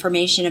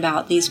information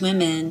about these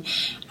women,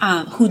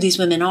 who these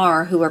women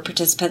are, who are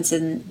participants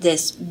in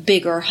this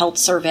bigger health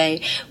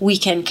survey, we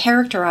can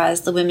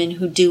characterize the women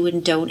who do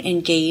and don't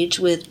engage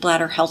with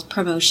bladder health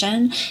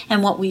promotion.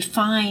 And what we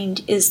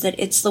find is that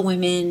it's the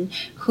women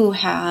who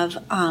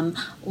have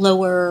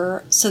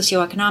lower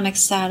socioeconomic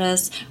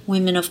status,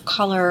 women of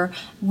color,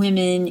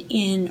 women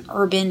in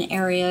urban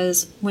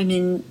areas,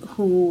 women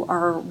who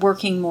are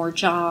working more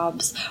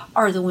jobs,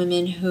 are the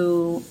women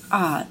who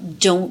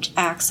don't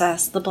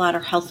access the bladder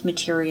health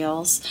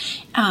materials.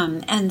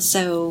 And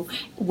so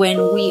when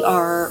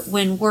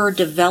we're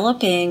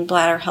developing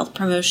bladder health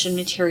promotion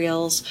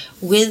materials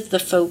with the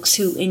folks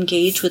who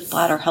engage with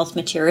bladder health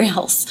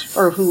materials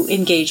or who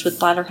engage with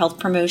bladder health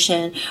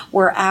promotion,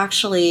 we're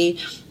actually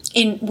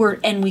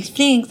we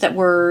think that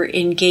we're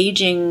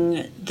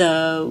engaging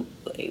the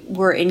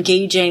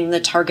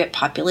target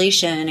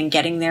population and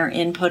getting their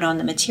input on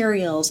the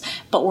materials,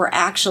 but we're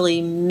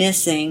actually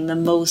missing the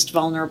most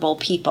vulnerable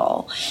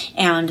people.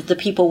 And the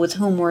people with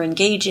whom we're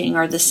engaging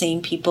are the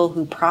same people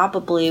who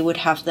probably would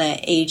have the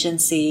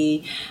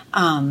agency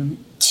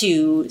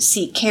to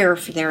seek care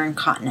for their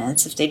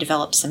incontinence if they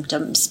develop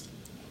symptoms.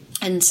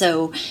 And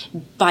so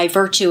by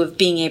virtue of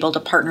being able to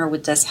partner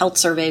with this health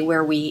survey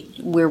where we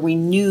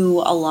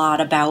knew a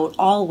lot about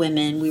all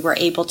women, we were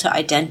able to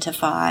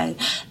identify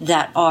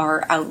that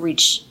our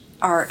outreach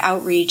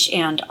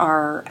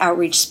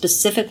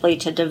specifically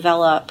to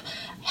develop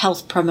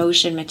health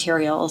promotion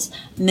materials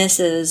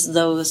misses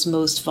those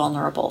most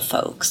vulnerable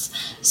folks.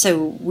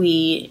 So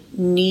we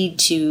need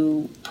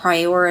to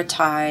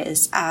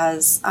prioritize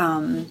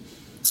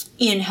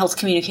in health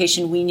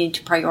communication, we need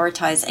to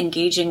prioritize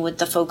engaging with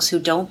the folks who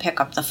don't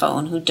pick up the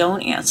phone, who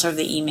don't answer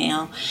the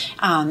email,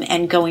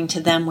 and going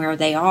to them where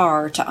they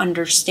are to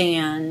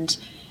understand,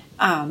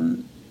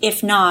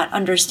 if not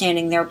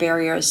understanding their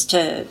barriers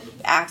to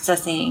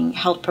accessing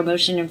health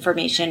promotion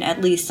information, at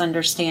least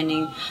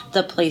understanding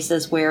the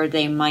places where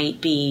they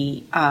might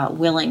be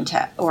willing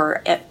to,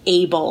 or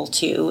able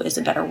to is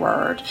a better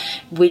word,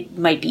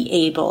 might be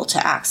able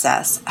to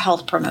access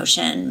health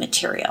promotion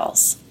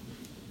materials.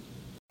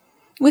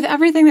 With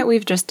everything that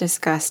we've just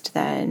discussed,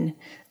 then,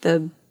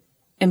 the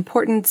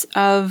importance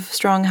of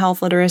strong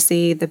health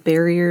literacy, the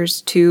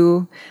barriers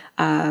to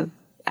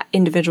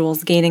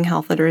individuals gaining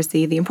health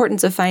literacy, the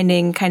importance of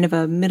finding kind of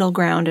a middle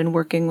ground and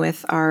working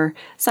with our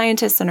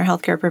scientists and our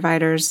healthcare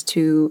providers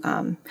to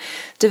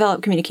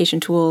develop communication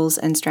tools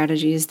and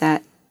strategies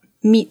that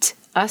meet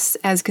us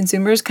as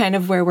consumers kind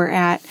of where we're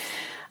at.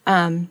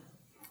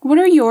 What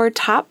are your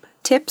top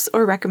tips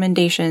or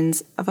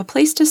recommendations of a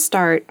place to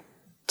start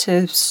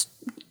to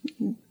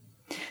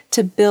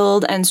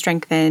build and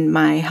strengthen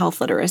my health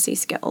literacy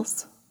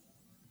skills?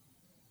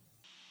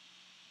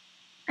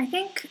 I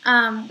think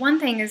one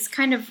thing is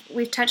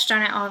we've touched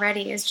on it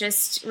already, is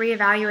just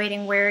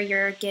reevaluating where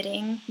you're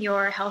getting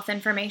your health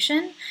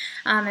information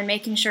and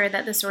making sure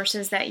that the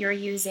sources that you're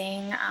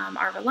using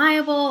are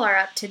reliable, are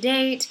up to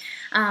date,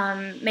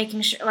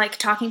 making sure, like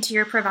talking to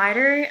your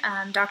provider.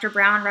 Dr.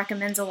 Brown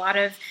recommends a lot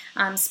of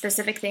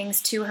specific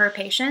things to her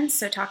patients,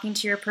 so talking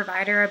to your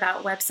provider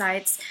about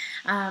websites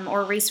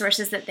or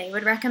resources that they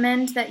would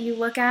recommend that you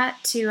look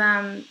at to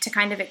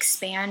kind of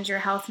expand your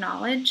health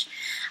knowledge.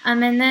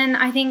 And then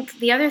I think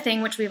the other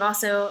thing, which we've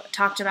also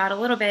talked about a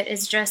little bit,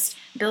 is just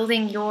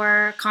building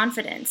your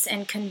confidence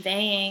and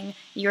conveying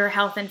your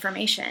health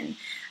information.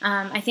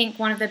 I think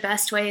one of the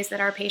best ways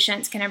that our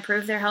patients can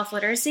improve their health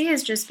literacy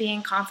is just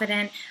being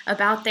confident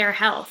about their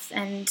health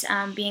and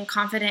being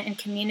confident in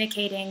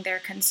communicating their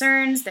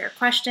concerns, their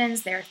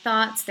questions, their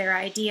thoughts, their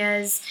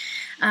ideas.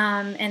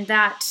 And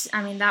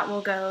that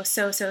will go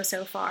so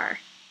far.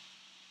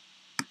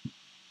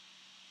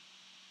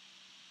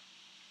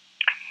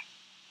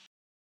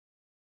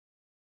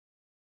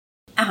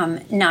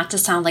 not to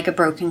sound like a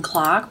broken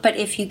clock, but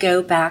if you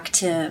go back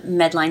to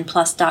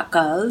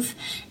medlineplus.gov,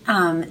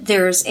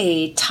 there's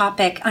a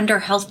topic under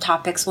health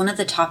topics. One of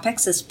the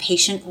topics is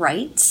patient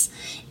rights.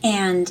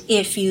 And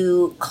if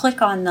you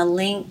click on the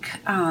link,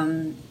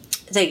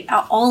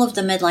 all of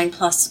the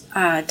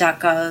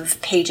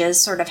medlineplus.gov pages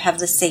sort of have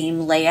the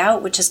same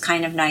layout, which is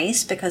kind of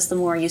nice because the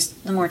more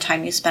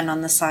time you spend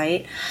on the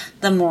site,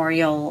 the more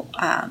you'll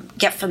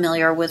get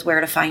familiar with where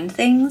to find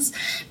things.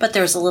 But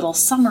there's a little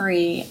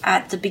summary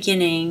at the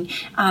beginning,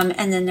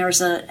 and then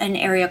there's an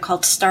area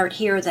called Start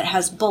Here that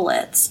has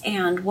bullets.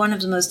 And one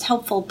of the most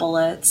helpful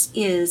bullets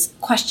is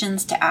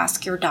questions to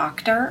ask your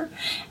doctor,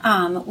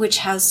 which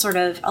has sort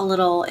of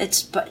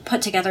it's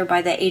put together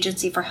by the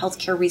Agency for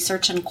Healthcare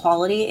Research and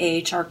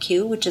Quality,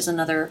 AHRQ, which is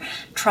another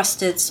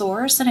trusted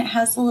source, and it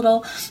has a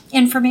little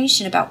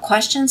information about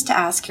questions to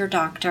ask your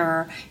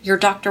doctor. Your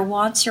doctor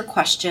wants your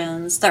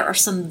questions. There are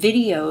some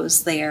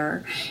videos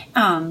there,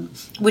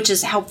 which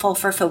is helpful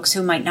for folks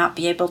who might not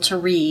be able to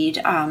read,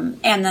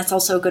 and that's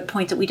also a good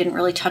point that we didn't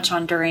really touch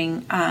on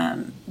during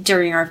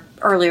our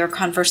earlier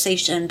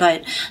conversation,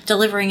 but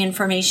delivering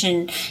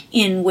information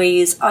in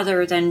ways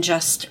other than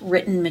just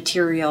written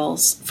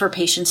materials for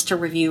patients to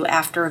review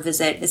after a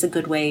visit is a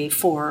good way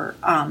for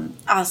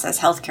us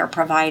as healthcare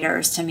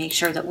providers to make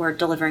sure that we're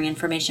delivering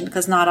information,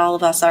 because not all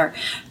of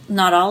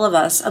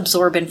us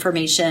absorb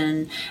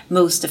information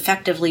most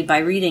effectively by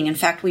reading. In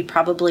fact, we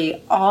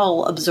probably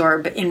all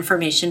absorb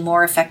information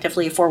more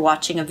effectively if we're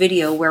watching a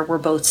video where we're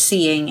both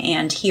seeing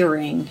and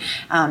hearing,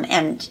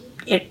 and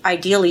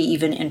ideally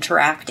even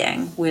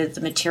interacting with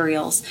the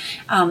materials.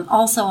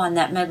 Also on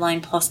that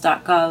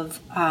medlineplus.gov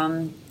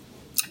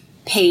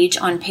page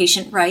on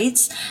patient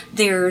rights,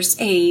 there's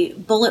a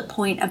bullet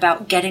point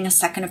about getting a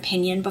second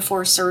opinion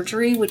before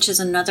surgery, which is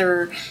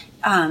another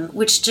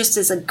which just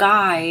is a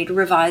guide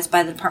revised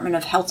by the Department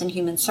of Health and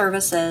Human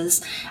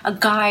Services, a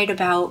guide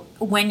about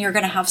when you're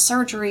going to have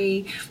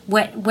surgery,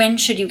 when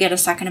should you get a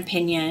second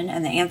opinion,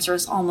 and the answer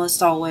is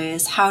almost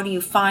always, how do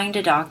you find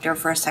a doctor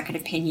for a second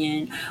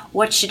opinion?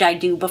 What should I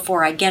do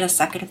before I get a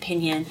second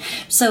opinion?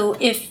 So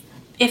if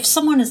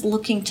someone is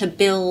looking to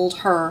build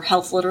her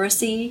health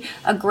literacy,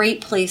 a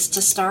great place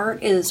to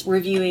start is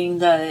reviewing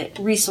the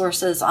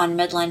resources on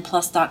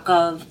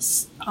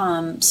medlineplus.gov,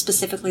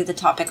 specifically the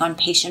topic on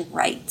patient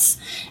rights,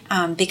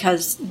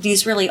 because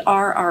these really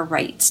are our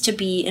rights to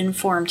be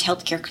informed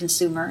healthcare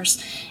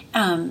consumers.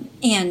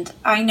 And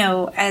I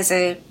know as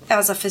a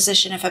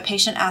physician, if a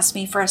patient asks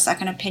me for a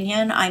second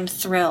opinion, I'm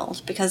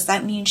thrilled, because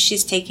that means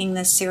she's taking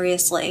this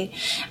seriously,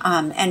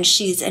 and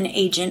she's an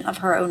agent of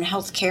her own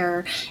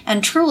healthcare.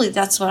 And truly,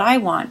 that's what I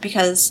want,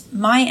 because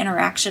my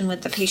interaction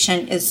with the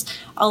patient is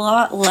a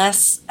lot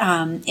less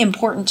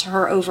important to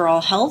her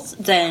overall health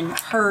than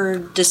her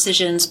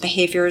decisions,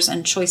 behaviors,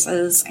 and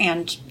choices,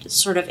 and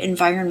sort of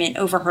environment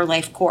over her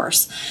life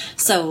course.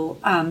 So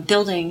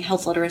building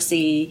health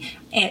literacy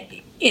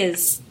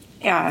is,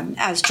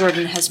 as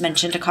Jordan has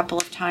mentioned a couple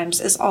of times,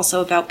 is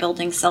also about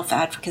building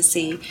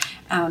self-advocacy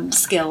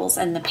skills,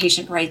 and the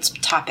patient rights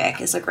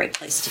topic is a great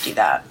place to do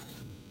that.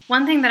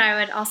 One thing that I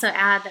would also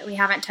add that we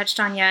haven't touched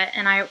on yet,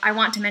 and I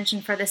want to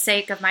mention for the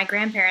sake of my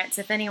grandparents,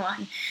 if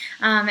anyone,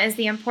 is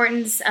the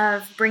importance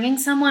of bringing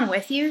someone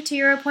with you to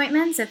your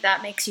appointments, if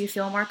that makes you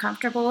feel more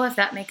comfortable, if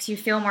that makes you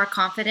feel more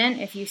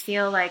confident, if you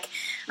feel like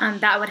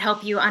that would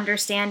help you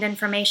understand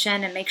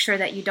information and make sure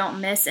that you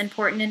don't miss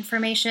important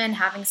information,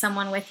 having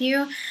someone with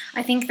you.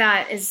 I think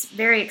that is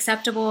very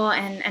acceptable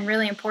and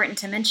really important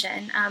to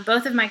mention.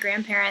 Both of my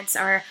grandparents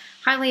are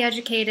highly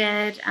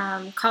educated,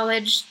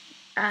 college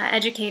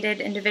educated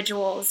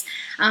individuals,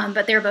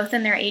 but they're both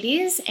in their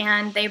 80s,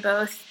 and they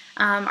both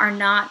are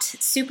not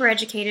super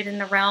educated in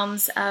the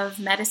realms of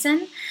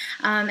medicine.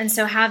 And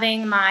so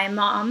having my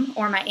mom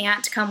or my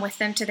aunt come with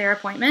them to their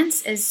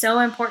appointments is so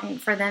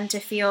important for them to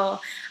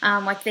feel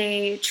like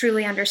they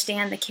truly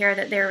understand the care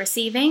that they're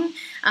receiving,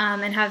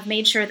 and have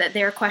made sure that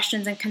their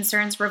questions and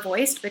concerns were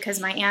voiced,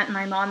 because my aunt and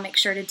my mom make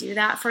sure to do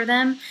that for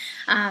them.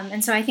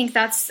 And so I think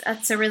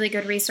that's a really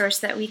good resource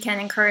that we can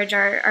encourage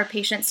our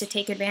patients to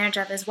take advantage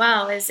of as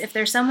well, is if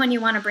there's someone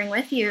you want to bring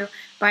with you,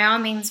 by all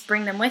means,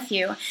 bring them with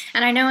you.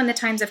 And I know in the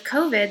times of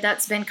COVID,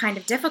 that's been kind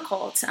of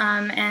difficult.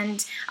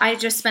 And I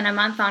just spent a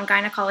month on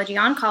gynecology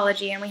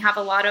oncology, and we have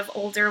a lot of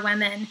older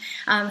women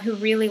who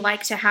really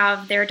like to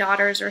have their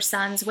daughters or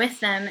sons with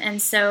them.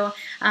 And so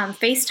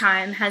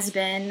FaceTime has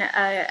been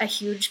a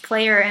huge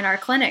player in our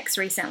clinics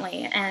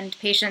recently, and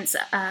patients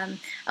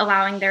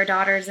allowing their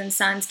daughters and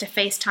sons to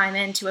FaceTime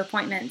into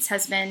appointments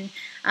has been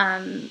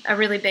a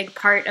really big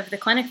part of the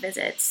clinic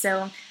visits.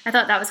 So I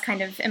thought that was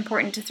kind of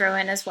important to throw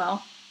in as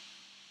well.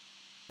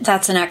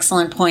 That's an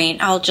excellent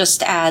point. I'll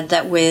just add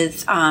that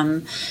with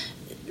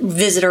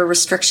visitor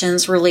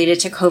restrictions related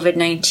to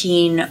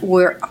COVID-19,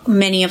 where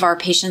many of our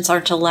patients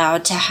aren't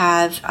allowed to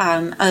have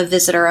a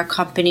visitor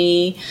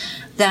accompany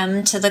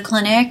them to the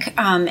clinic,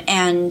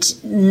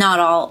 and not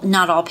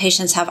all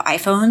patients have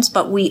iPhones,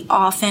 but we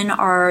often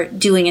are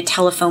doing a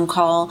telephone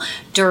call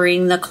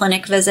during the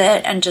clinic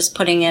visit and just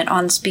putting it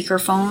on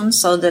speakerphone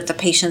so that the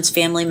patient's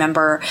family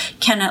member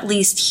can at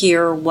least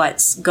hear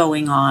what's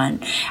going on.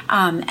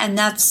 And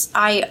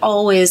I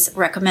always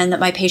recommend that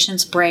my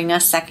patients bring a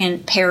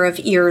second pair of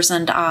ears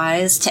and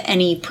eyes to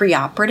any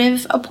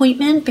preoperative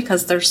appointment,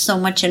 because there's so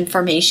much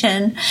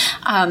information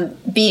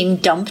being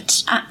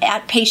dumped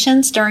at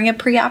patients during a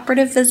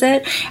preoperative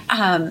visit.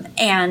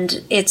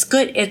 And it's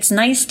good. It's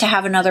nice to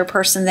have another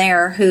person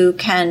there who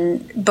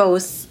can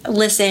both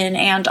listen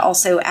and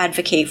also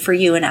advocate for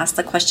you and ask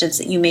the questions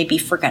that you may be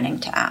forgetting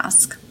to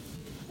ask.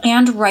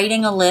 And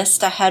writing a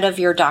list ahead of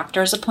your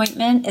doctor's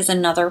appointment is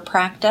another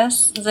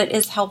practice that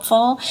is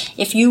helpful.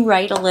 If you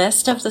write a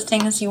list of the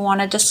things you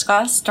want to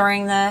discuss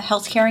during the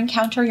healthcare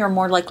encounter, you're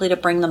more likely to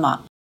bring them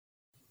up.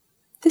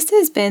 This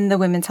has been the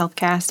Women's Health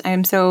Cast. I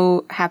am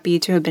so happy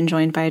to have been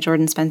joined by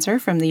Jordan Spencer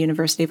from the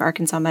University of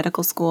Arkansas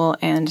Medical School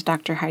and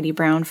Dr. Heidi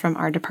Brown from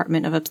our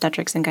Department of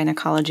Obstetrics and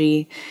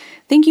Gynecology.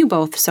 Thank you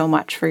both so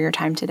much for your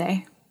time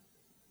today.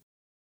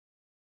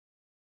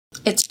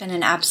 It's been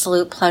an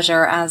absolute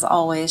pleasure, as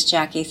always,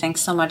 Jackie.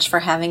 Thanks so much for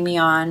having me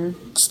on.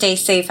 Stay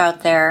safe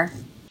out there.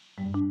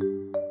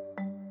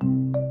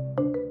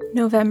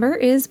 November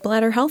is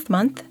Bladder Health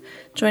Month.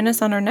 Join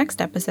us on our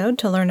next episode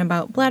to learn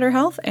about bladder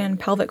health and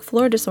pelvic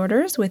floor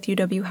disorders with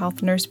UW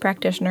Health nurse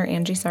practitioner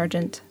Angie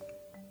Sargent.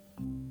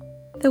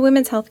 The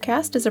Women's Health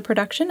Cast is a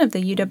production of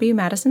the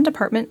UW-Madison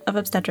Department of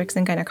Obstetrics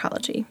and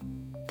Gynecology.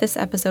 This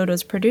episode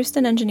was produced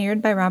and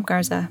engineered by Rob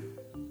Garza.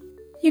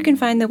 You can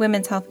find the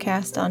Women's Health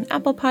Cast on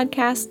Apple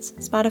Podcasts,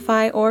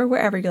 Spotify, or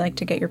wherever you like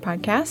to get your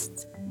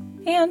podcasts.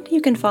 And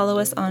you can follow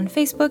us on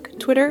Facebook,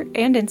 Twitter,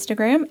 and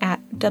Instagram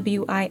at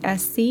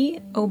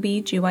WISCOBGYN.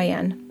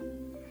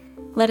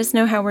 Let us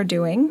know how we're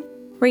doing.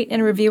 Rate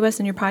and review us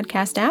in your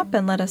podcast app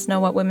and let us know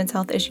what women's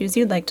health issues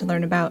you'd like to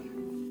learn about.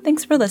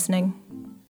 Thanks for listening.